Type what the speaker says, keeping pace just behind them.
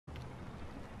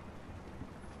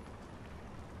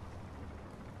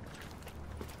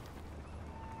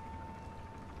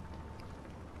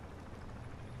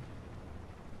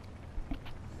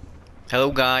Hello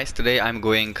guys, today I'm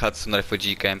going Hudson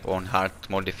refugee camp on hard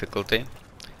mode difficulty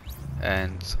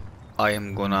and I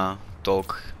am gonna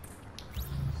talk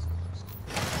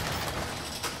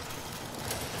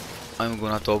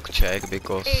Czech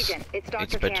because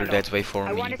it's better that way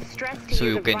for me, so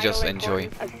you can just enjoy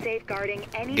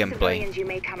gameplay.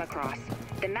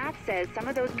 The math says some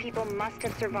of those people must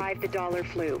have survived the dollar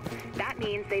flu. That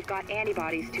means they've got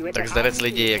antibodies to it. Tak zdarec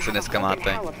lidi, jak se dneska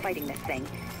máte.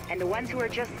 And the ones who are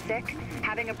just sick,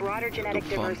 having a broader genetic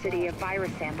diversity of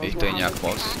virus samples will help the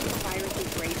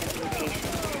virus's rate of mutation,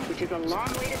 which is a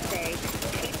long way to say,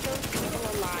 keep those people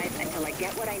alive until I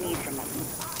get what I need from them.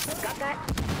 Got that?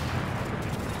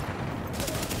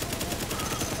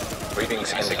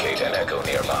 Readings indicate an echo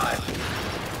nearby.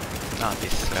 Ty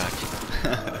sráči.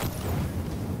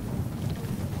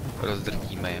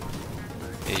 Rozdrtíme je.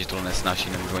 Ježi, tohle nesnáší,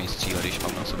 nemůžu ani střílet, když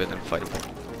mám na sobě ten fireball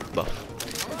buff.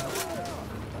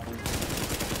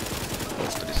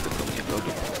 Tady se to mě byl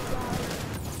dopad.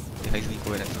 Ty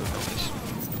hajzlíků jeden to než.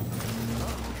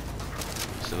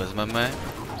 Se vezmeme,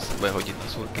 se bude hodit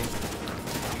na surky,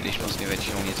 když vlastně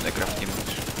většinou nic nekraftím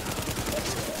už.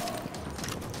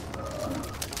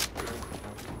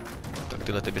 Tak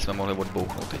tyhle ty bychom mohli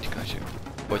odbouchnout teďka, že jo.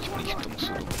 Pojď blíž k tomu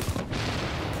sudu.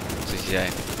 Co se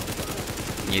děje?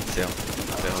 Nic, jo.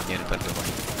 To je hodně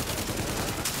retardovaný.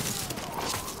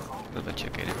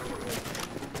 Dobeček jde.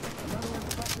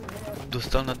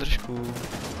 Dostal na držku.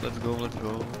 Let's go.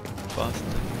 Fast.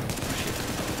 Shit.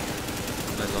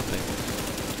 Nezlatý.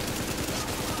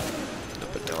 Do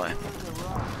prdele.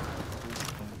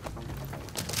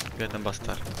 Kde je ten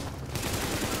bastard?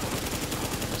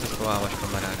 Co se schováváš,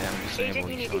 kamaráde? Já můžu se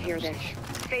nebojíš.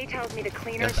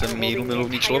 Já jsem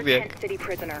mírumilovný člověk.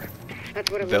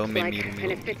 Velmi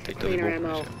mírumilovný. Teď to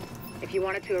vybouchnu.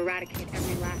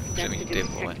 Přemíň ty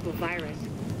vole.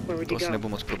 To asi nebudu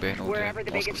moc proběhnout, že?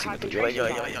 No, zkusíme to. Dělej.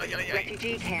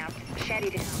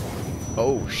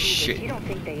 Oh shit.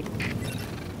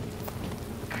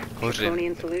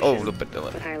 Hořím. Oh, do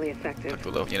prdele. Tak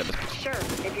tohle hodně nebezpečné.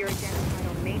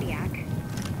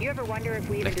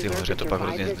 Nechci hořet, to pak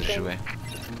hrozně zdržuje.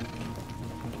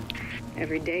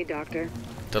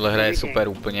 Tohle hra je super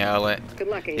úplně, ale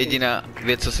jediná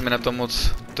věc, co se mi na tom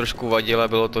moc trošku vadila,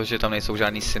 bylo to, že tam nejsou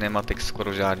žádný cinematics,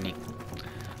 skoro žádný.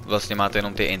 Vlastně máte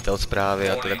jenom ty intel zprávy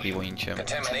a to je takový o ničem.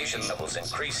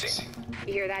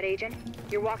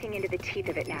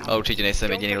 Ale určitě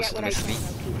nejsem jediný, kdo si to myslí.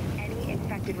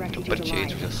 To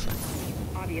prčíč zase.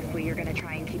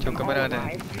 Čau kamaráde,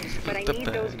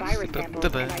 pro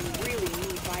tebe.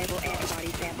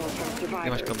 Kde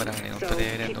máš kamarády, no tady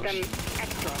je jeden další.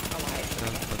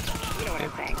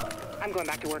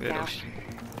 Kde je další?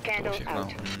 To všechno.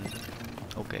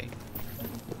 OK.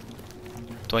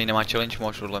 To ani nemá challenge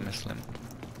mode, tohle myslím.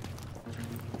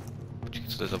 Počkej,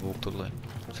 co to je za bůh tohle?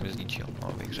 Jsem mi zničil,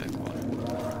 no bych řekl.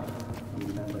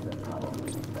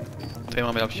 Tady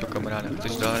máme dalšího kamaráda,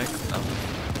 chceš dárek? No.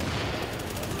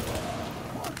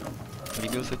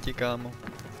 Líbil se ti, kámo?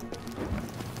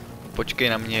 Počkej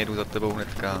na mě, jedu za tebou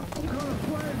hnedka.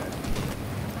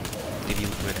 Ty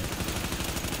výluku jeden.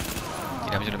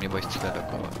 Jinam, že do mě budeš střílet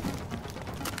dokola.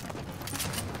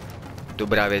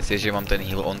 Dobrá věc je, že mám ten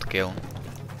heal on kill.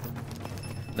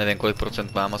 Nevím kolik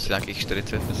procent mám, asi nějakých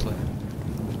 40 myslím.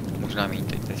 Možná méně,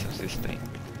 teď jsem si jistý.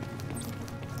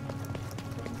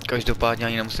 Každopádně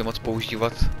ani nemusím moc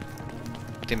používat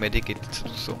ty mediky, co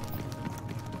tu jsou.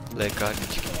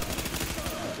 Lékárničky.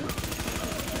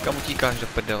 Kam utíkáš do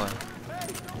prdele?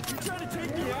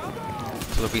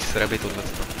 Co to by sraby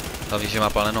tohleto? Hlavně, že má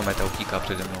palenomet a utíká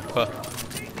přede mnou. Ha.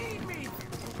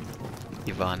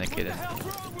 Ivánek jede.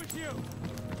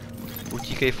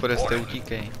 Utíkej, Foreste,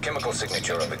 utíkej.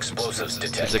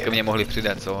 By se ke mně mohli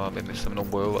přidat, co? Aby mi se mnou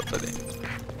bojovat tady.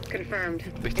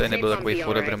 Bych tady nebyl takový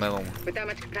forever melon.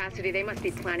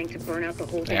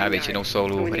 Já většinou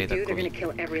solo hry takový,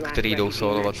 který jdou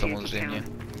solovat samozřejmě.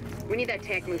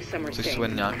 Což jsou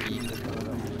jen nějaký.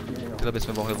 Tyhle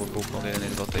bychom mohli odkouknout, jeden je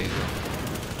zlatý.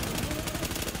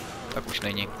 Tak už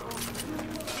není.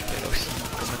 To je další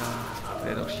kamarád. To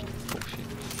je další. Oh shit.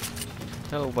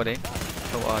 Hello buddy.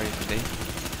 How are you today?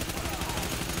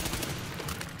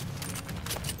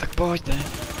 Tak pojď, ne?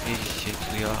 Ježiši,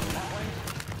 co dělám?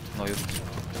 No jo.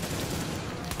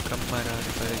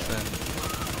 Kamaráde, tady jsem.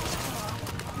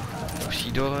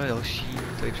 Další dole, další.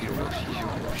 Tady přijdou další, že jo?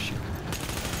 Oh shit.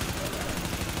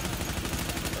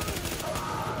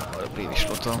 Dobrý,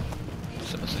 vyšlo to. To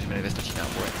jsem myslel, že mi nevystačí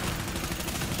náboje.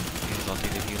 Je zlatý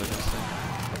debíle zase.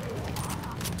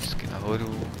 Vždycky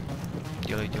nahoru.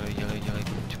 Dělej,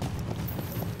 kočku.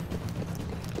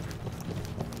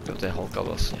 Jo, to je holka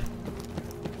vlastně.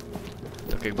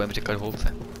 Tak jak budeme říkat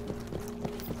holce.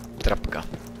 trapka.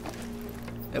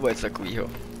 Nebo něco takovýho.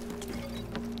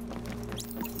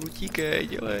 Utíkej,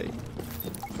 dělej.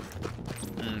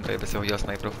 Tady by se hodila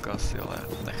snajperovka asi, ale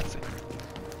nechci.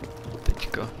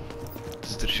 Teďka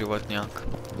zdržovat nějak.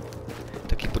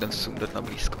 Taky budem sundat na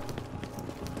blízko.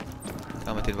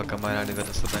 Máme ty dva kamarády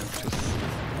vedle sebe přes.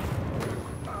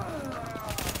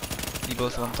 Líbilo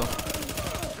se vám to?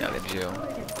 Já vím, že jo.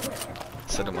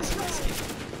 7 asi místí.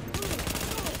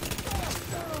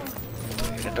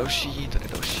 Tady je další, tady je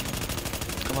další.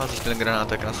 A má zase ten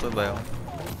granátek na sebe, jo.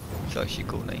 Další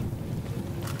koudnej.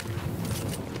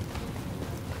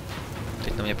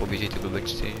 Teď na mě poběží ty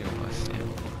blbečci, jo, vlastně.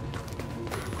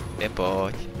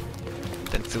 Pojď.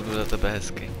 Ten chci jdu za tebe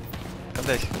hezky. Kam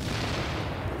jdeš? Jsi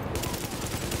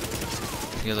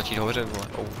měl začít hovořit, vole.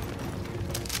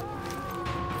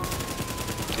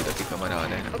 Ty taky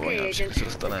kamarády, nebo já všechno se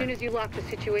dostane.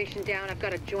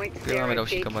 Kde máme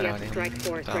další kamarády? Tam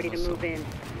jsou.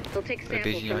 Tady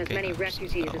běží nějaký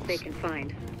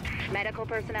Medical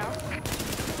personnel? A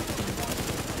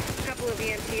couple of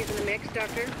EMTs in the mix,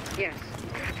 Doctor? Yes.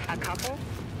 A couple?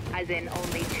 As in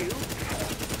only 2?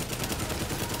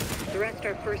 The rest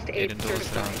are first aid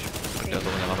certified. Já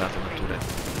toho nemám rád na tuре.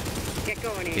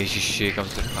 Ježiši, kam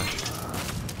se trcháš?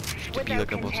 Ještě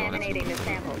bílek nebo co?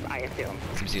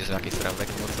 Myslím si, že jsem nějaký srávek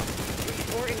nebo co?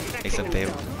 Nejsem ty,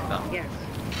 no.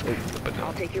 To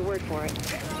prdel.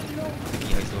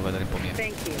 Taký hajzlové tady po mně.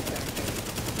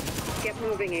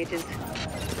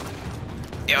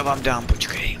 Já vám dám,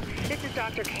 počkej.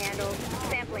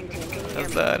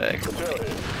 Nazdárek.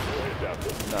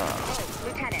 No.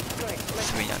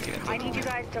 Jsme nějaký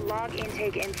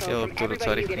jo, to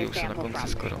docela rychlý, už jsem na konci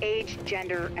skoro.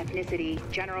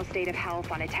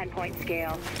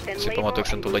 Si pamatuju, jak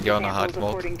jsem tohle dělal na hard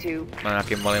mode, na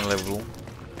nějakém malém levelu.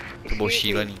 To bylo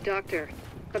šílený.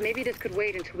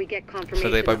 Jsme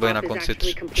tady pak byli na konci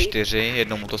 4,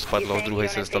 jednomu to spadlo, druhý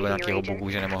se dostal do nějakého bugu,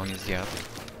 že nemohl nic dělat.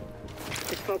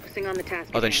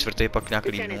 A ten čtvrtý pak nějak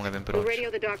líbnul, nevím proč.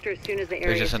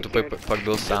 Takže jsem tu pak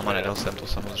byl sám a nedal jsem to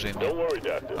samozřejmě.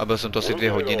 A byl jsem to asi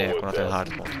 2 hodiny, jako na ten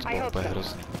hard mode, to bylo úplně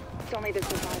hrozný.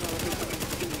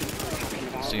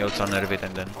 Jsem měl docela nervy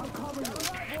ten den.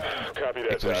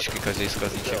 Jak to vždycky každý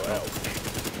zkazí všechno.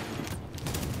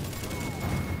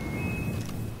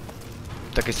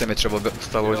 Taky se mi třeba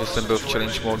stalo, že jsem byl v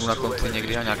challenge modu na konci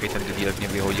někdy a nějaký ten dílek mě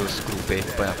vyhodil z krupy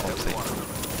úplně na konci.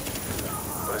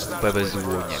 Úplně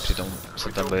bezdůvodně, přitom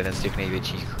jsem tam byl jeden z těch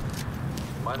největších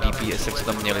DPS, jak se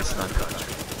tam měli snad.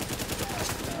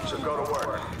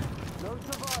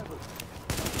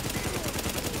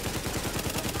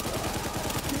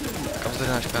 Kam se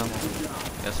dáš, kámo?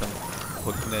 Já jsem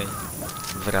hodnej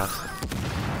vrah.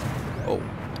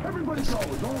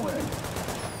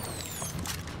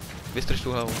 Vystrč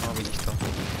tu hlavu, no vidíš to.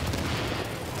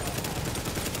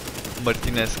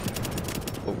 Martinez.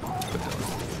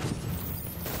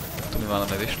 To mi málem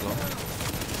nevyšlo.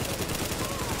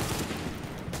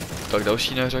 Tak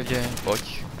další na řadě,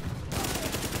 pojď.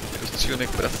 Rozstřílený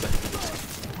prase.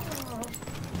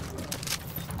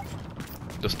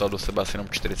 Dostal do sebe asi jenom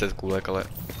 40 kůlek, ale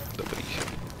dobrý, že.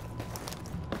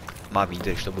 Má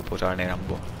výdrž, to byl pořádný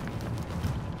Rambo.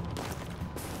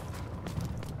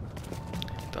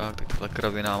 Tak tohle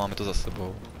kravina, máme to za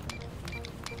sebou.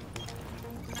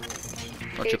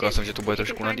 No, čekal jsem, že to bude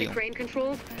trošku na díl.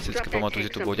 Vždycky pamatuju, že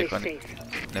to bylo těch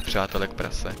nepřátelek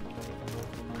prase.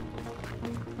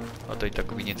 A tady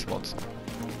takový nic moc.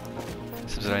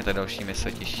 Jsem zřejmě ta další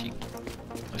mise těžší.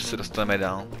 Až se dostaneme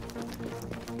dál.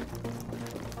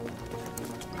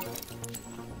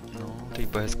 No, teď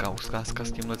bude hezká uskázka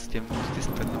s tímhle s tím.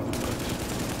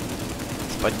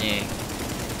 Spadni.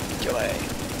 Dělej.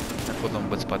 Tak potom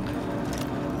vůbec spadne.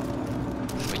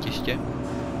 Smetiště.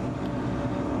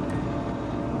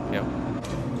 Jo.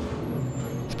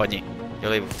 Spadni.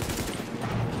 Dělej.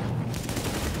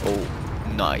 Oh,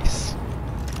 nice.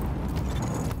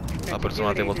 A proč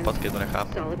máte odpadky, to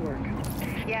nechápu.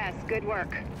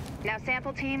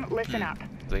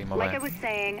 Zajímavé.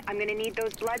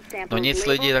 No nic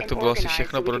lidi, tak to bylo asi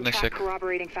všechno pro dnešek.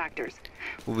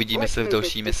 Uvidíme se v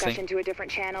další misi.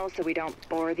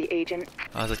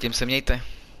 A zatím se mějte.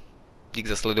 Dík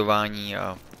za sledování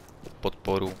a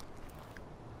podporu.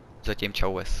 Zatím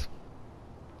čau.